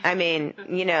 I mean,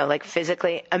 like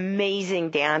physically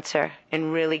amazing dancer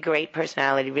and really great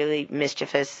personality, really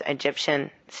mischievous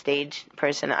Egyptian stage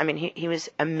person. I mean, he was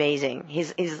amazing.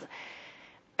 He's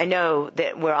I know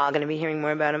that we're all going to be hearing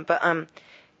more about him, but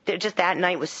just that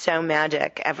night was so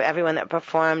magic. Everyone that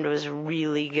performed was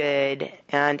really good,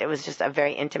 and it was just a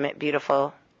very intimate,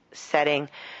 beautiful setting.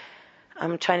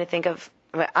 I'm trying to think of.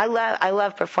 I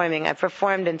love performing. I've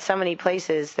performed in so many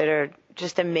places that are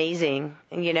just amazing,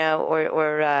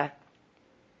 or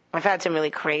I've had some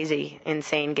really crazy,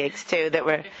 insane gigs too that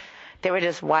were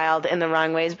just wild in the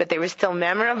wrong ways, but they were still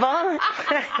memorable.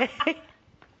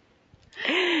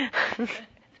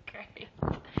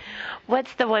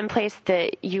 What's the one place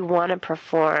that you want to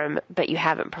perform but you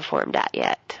haven't performed at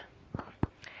yet?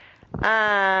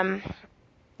 I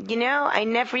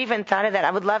never even thought of that.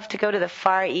 I would love to go to the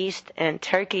Far East and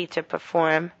Turkey to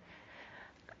perform.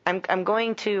 I'm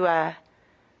going to.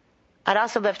 I'd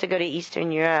also love to go to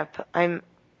Eastern Europe. I'm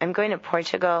going to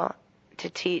Portugal to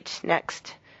teach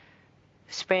next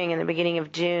spring in the beginning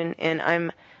of June, and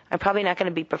I'm probably not going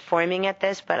to be performing at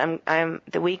this, but I'm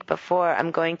the week before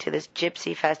I'm going to this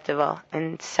gypsy festival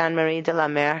in Saint-Marie de la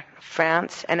Mer,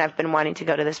 France, and I've been wanting to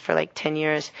go to this for like 10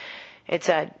 years. It's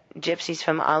gypsies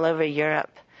from all over Europe,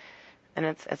 and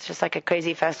it's just like a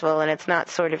crazy festival, and it's not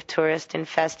sort of tourist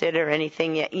infested or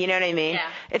anything yet. You know what I mean? Yeah.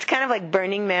 It's kind of like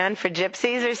Burning Man for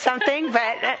gypsies or something,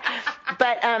 but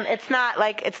it's not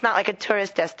like a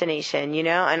tourist destination,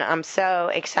 and I'm so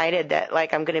excited that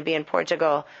like I'm going to be in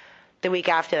Portugal the week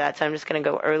after that, so I'm just going to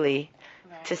go early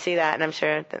to see that, and I'm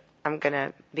sure that I'm going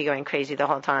to be going crazy the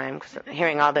whole time because I'm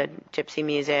hearing all the gypsy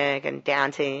music and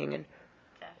dancing. And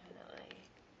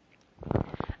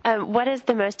definitely. What is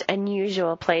the most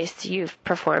unusual place you've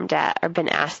performed at or been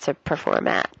asked to perform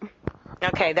at?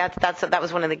 Okay, that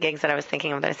was one of the gigs that I was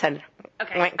thinking of that I said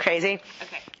went crazy.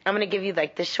 Okay. I'm going to give you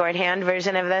like the shorthand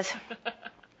version of this.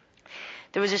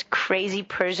 There was this crazy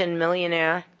Persian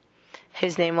millionaire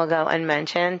whose name will go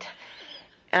unmentioned,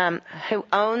 who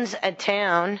owns a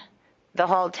town, the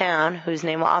whole town, whose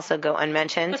name will also go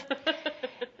unmentioned,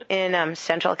 in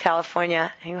Central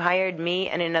California, who hired me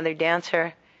and another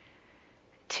dancer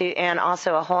and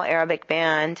also a whole Arabic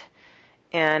band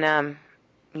and,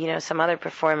 some other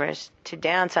performers to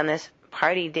dance on this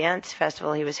party dance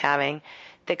festival he was having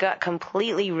that got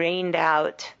completely rained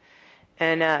out.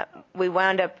 And we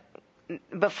wound up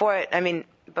the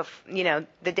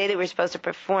day that we were supposed to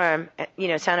perform,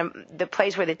 the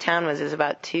place where the town was is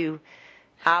about 2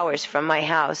 hours from my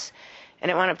house.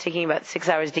 And it wound up taking about 6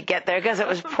 hours to get there because it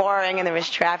was pouring and there was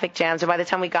traffic jams. And by the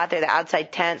time we got there, the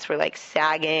outside tents were like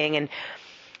sagging, and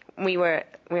we were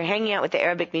hanging out with the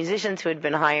Arabic musicians who had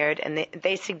been hired, and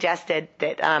they suggested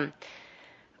that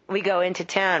we go into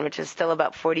town, which is still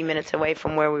about 40 minutes away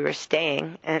from where we were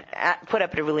staying, and put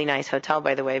up at a really nice hotel,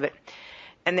 by the way.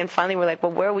 And then finally we're like,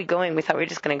 well, where are we going? We thought we were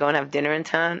just going to go and have dinner in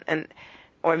town,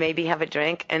 or maybe have a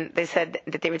drink. And they said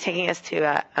that they were taking us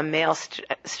to a male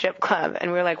strip club,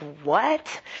 and we were like, what?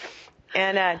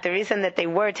 And the reason that they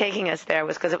were taking us there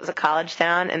was because it was a college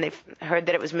town, and they heard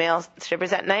that it was male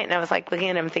strippers at night. And I was like looking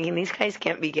at them thinking, these guys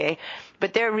can't be gay.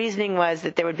 But their reasoning was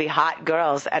that there would be hot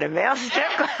girls at a male strip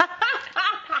club.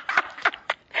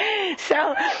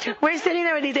 So we're sitting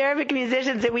there with these Arabic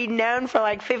musicians that we'd known for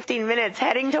like 15 minutes,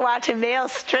 heading to watch a male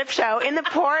strip show in the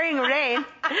pouring rain.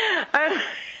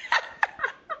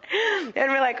 And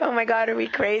we're like, oh my God, are we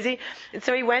crazy? And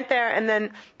so we went there, and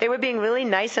then they were being really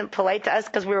nice and polite to us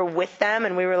because we were with them,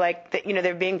 and we were like,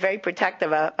 they're being very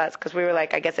protective of us because we were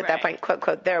like, I guess at that point, quote,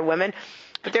 quote, they're women.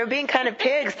 But they were being kind of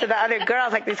pigs to the other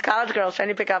girls, like these college girls trying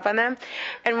to pick up on them.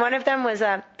 And one of them was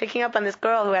picking up on this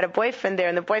girl who had a boyfriend there,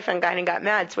 and the boyfriend kind of got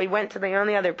mad. So we went to the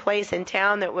only other place in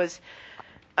town that was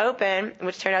open,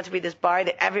 which turned out to be this bar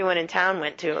that everyone in town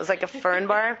went to. It was like a fern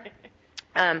bar.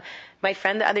 My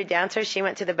friend, the other dancer, she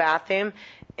went to the bathroom,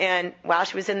 and while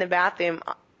she was in the bathroom,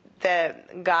 the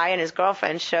guy and his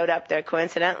girlfriend showed up there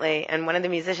coincidentally, and one of the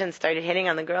musicians started hitting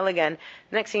on the girl again.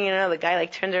 Next thing you know, the guy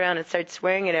like turned around and started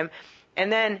swearing at him,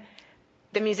 and then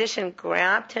the musician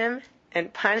grabbed him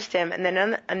and punched him, and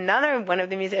then another one of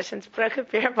the musicians broke a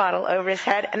beer bottle over his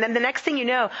head, and then the next thing you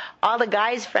know, all the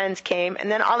guy's friends came,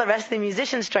 and then all the rest of the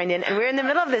musicians joined in, and we were in the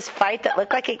middle of this fight that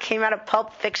looked like it came out of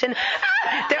Pulp Fiction.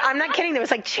 I'm not kidding, there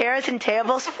was like chairs and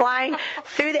tables flying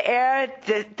through the air.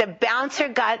 The bouncer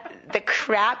got the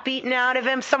crap beaten out of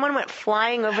him. Someone went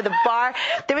flying over the bar.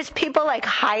 There was people like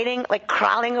hiding, like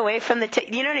crawling away from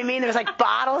you know what I mean? There was like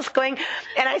bottles going,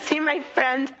 and I see my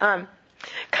friend,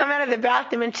 come out of the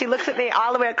bathroom, and she looks at me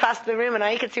all the way across the room, and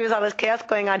all you could see was all this chaos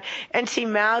going on, and she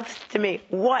mouths to me,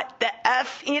 "What the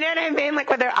F?" You know what I mean? Like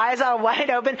with her eyes all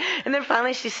wide open, and then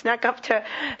finally she snuck up to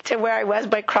where I was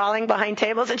by crawling behind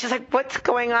tables, and she's like, "What's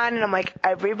going on?" And I'm like,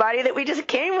 "Everybody that we just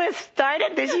came with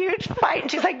started this huge fight." And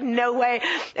she's like, "No way."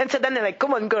 And so then they're like,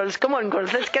 come on girls,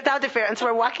 let's get out of here." And so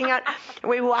we're walking out.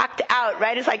 We walked out,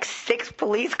 right? It's like 6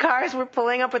 police cars were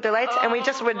pulling up with their lights, and we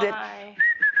just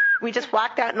we just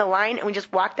walked out in the line, and we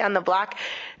just walked down the block,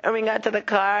 and we got to the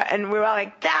car, and we were all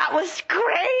like, "That was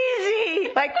crazy!"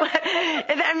 Like,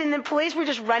 and I mean, the police were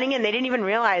just running in. They didn't even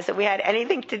realize that we had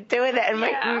anything to do with it. And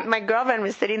my girlfriend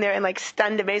was sitting there in like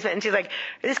stunned amazement, and she's like,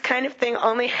 "This kind of thing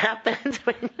only happens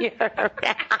when you're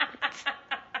around."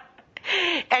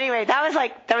 Anyway, that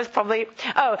was probably,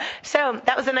 so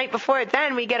that was the night before.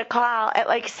 Then we get a call at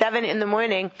like 7 in the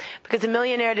morning because the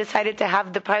millionaire decided to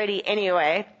have the party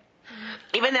anyway.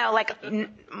 Even though, like,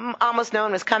 almost no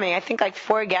one was coming. I think, like,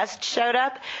 4 guests showed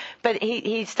up. But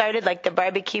he started, like, the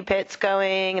barbecue pits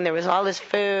going, and there was all this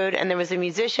food, and there was the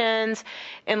musicians,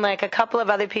 and, like, a couple of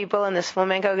other people, and this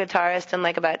flamenco guitarist, and,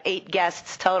 like, about 8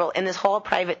 guests total in this whole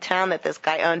private town that this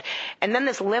guy owned. And then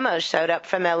this limo showed up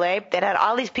from L.A. that had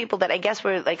all these people that I guess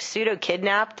were, like,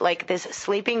 pseudo-kidnapped. Like, this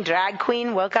sleeping drag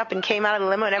queen woke up and came out of the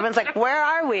limo, and everyone's like, "Where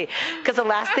are we?" Because the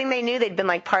last thing they knew, they'd been,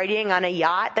 like, partying on a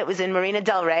yacht that was in Marina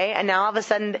del Rey, and now all of a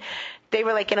sudden they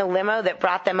were like in a limo that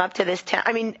brought them up to this town.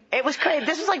 I mean, it was crazy.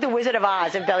 This was like the Wizard of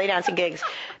Oz of belly dancing gigs.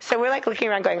 So we're like looking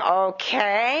around going,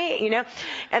 okay, you know.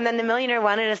 And then the millionaire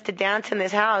wanted us to dance in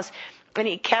this house, and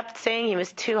he kept saying he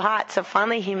was too hot. So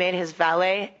finally he made his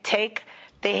valet take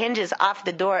the hinges off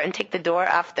the door and take the door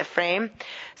off the frame.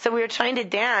 So we were trying to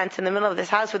dance in the middle of this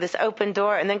house with this open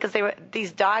door, and then because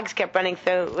these dogs kept running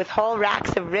through with whole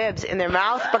racks of ribs in their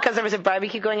mouth because there was a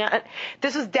barbecue going on.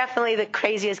 This was definitely the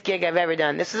craziest gig I've ever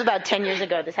done. This was about 10 years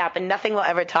ago this happened. Nothing will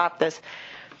ever top this.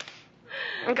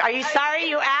 Are you sorry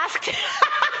you asked?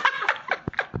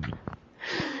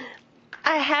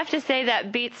 I have to say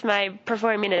that beats my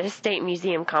performing at a state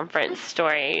museum conference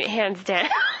story, hands down.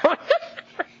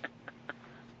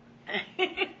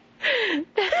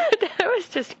 That was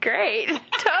just great.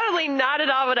 Totally not at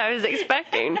all what I was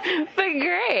expecting, but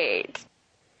great.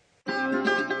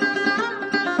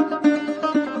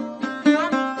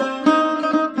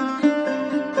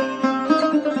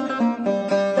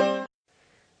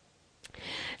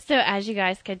 So as you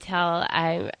guys could tell,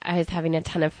 I was having a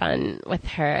ton of fun with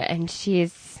her, and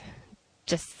she's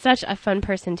just such a fun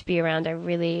person to be around.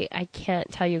 I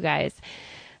can't tell you guys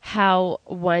how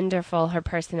wonderful her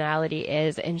personality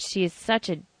is, and she's such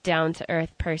a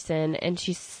down-to-earth person, and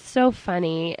she's so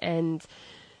funny and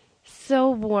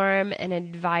so warm and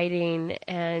inviting,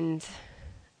 and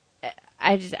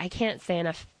I can't say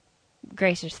enough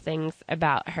gracious things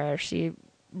about her. She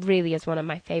really is one of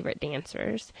my favorite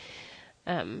dancers.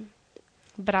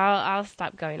 But I'll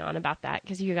stop going on about that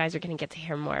because you guys are going to get to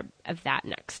hear more of that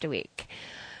next week.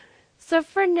 So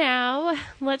for now,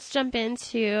 let's jump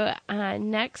into the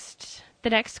next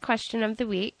question of the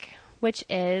week, which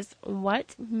is,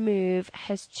 what move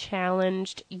has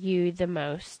challenged you the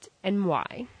most and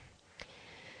why?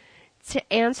 To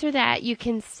answer that, you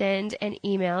can send an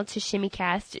email to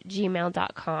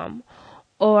shimmycast@gmail.com,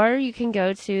 or you can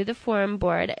go to the forum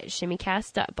board at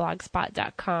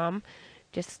shimmycast.blogspot.com.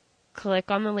 Just click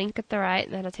on the link at the right,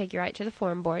 and that'll take you right to the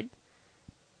forum board.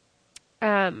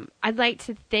 I'd like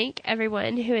to thank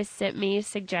everyone who has sent me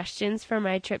suggestions for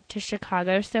my trip to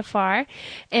Chicago so far,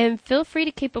 and feel free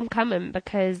to keep them coming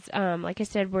because, like I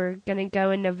said, we're going to go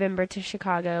in November to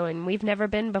Chicago, and we've never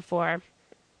been before,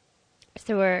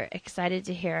 so we're excited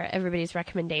to hear everybody's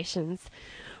recommendations,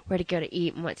 where to go to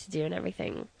eat and what to do and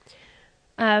everything.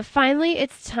 Finally,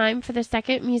 it's time for the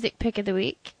second music pick of the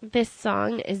week. This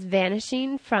song is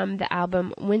Vanishing from the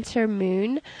album Winter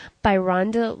Moon by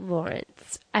Rhonda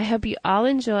Lawrence. I hope you all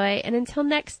enjoy, and until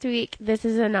next week, this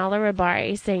is Anala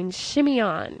Rabari saying shimmy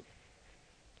on.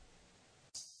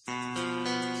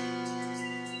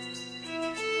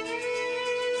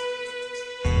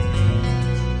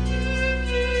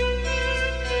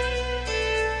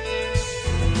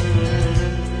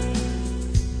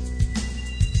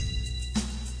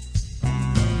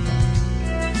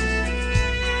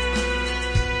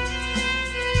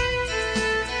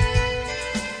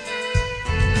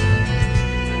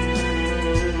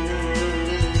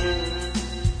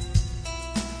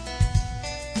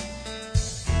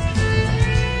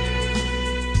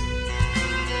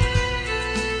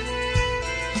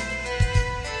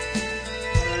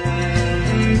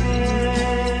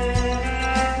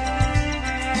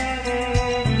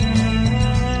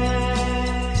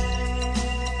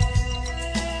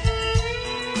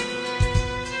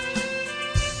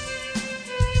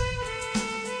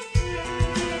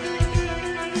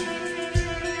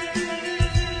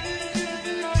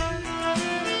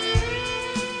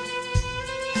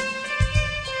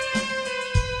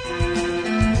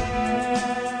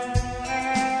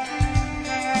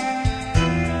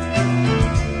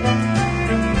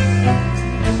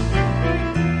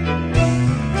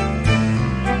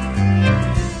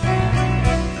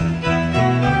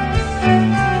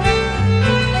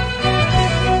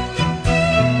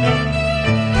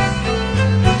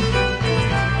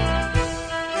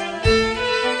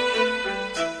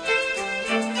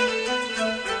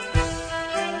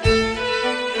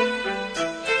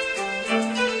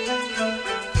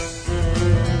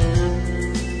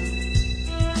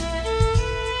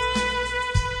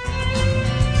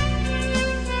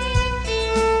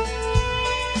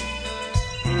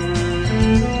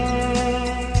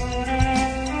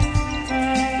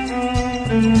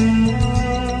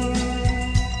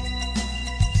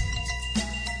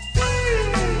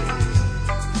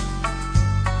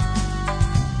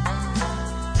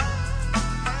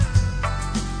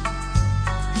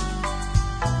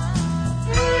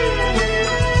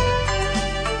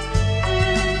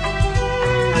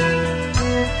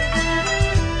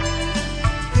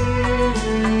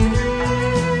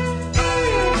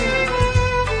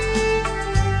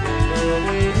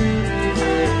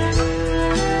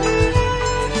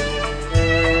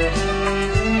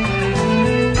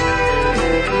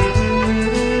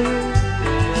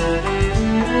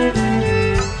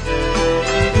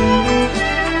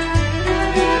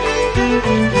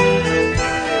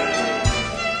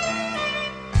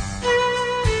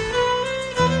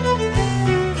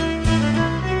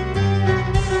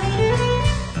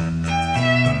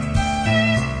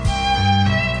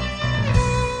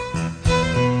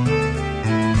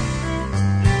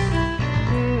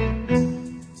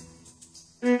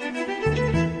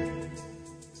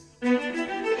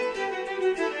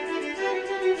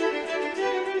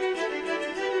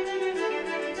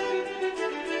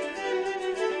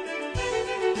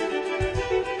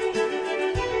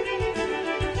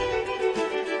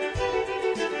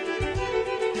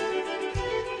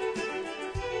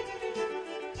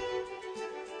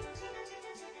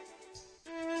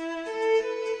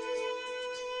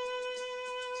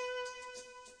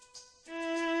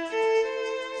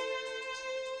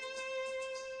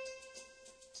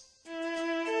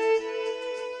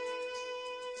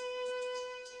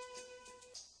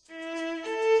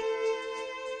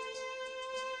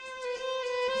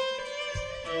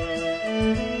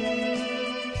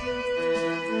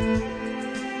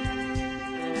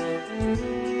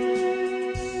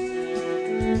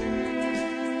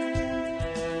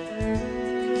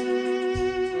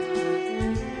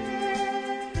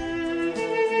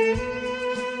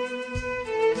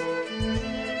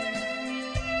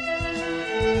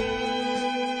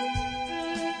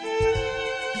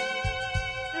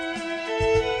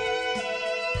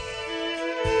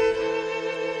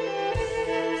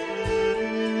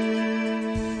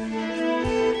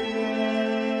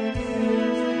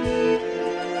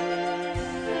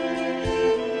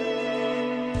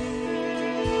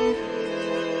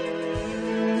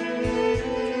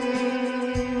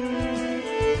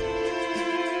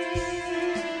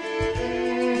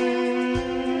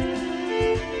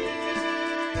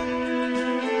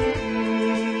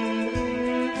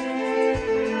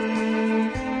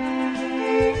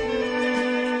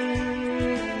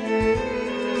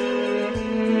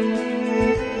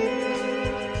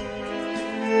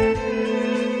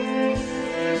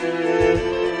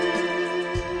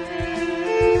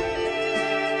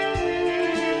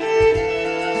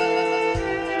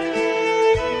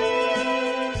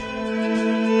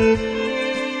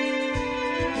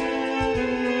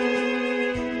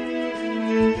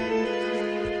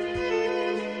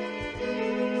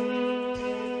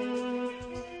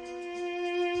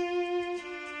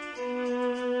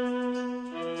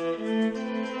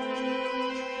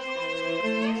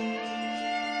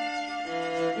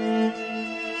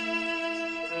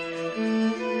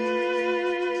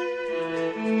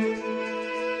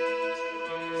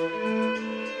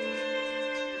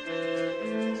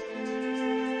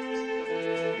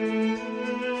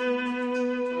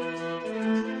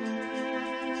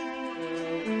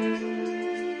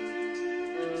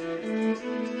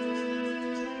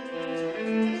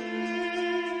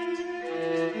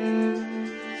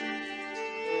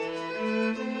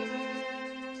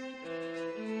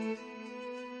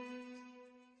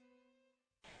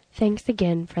 Thanks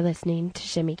again for listening to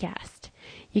ShimmyCast.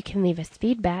 You can leave us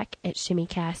feedback at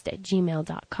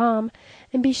shimmycast@gmail.com,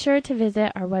 and be sure to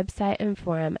visit our website and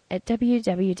forum at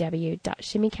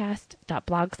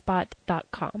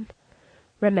www.shimmycast.blogspot.com.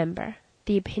 Remember,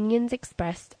 the opinions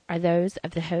expressed are those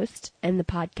of the host and the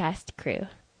podcast crew.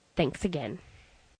 Thanks again.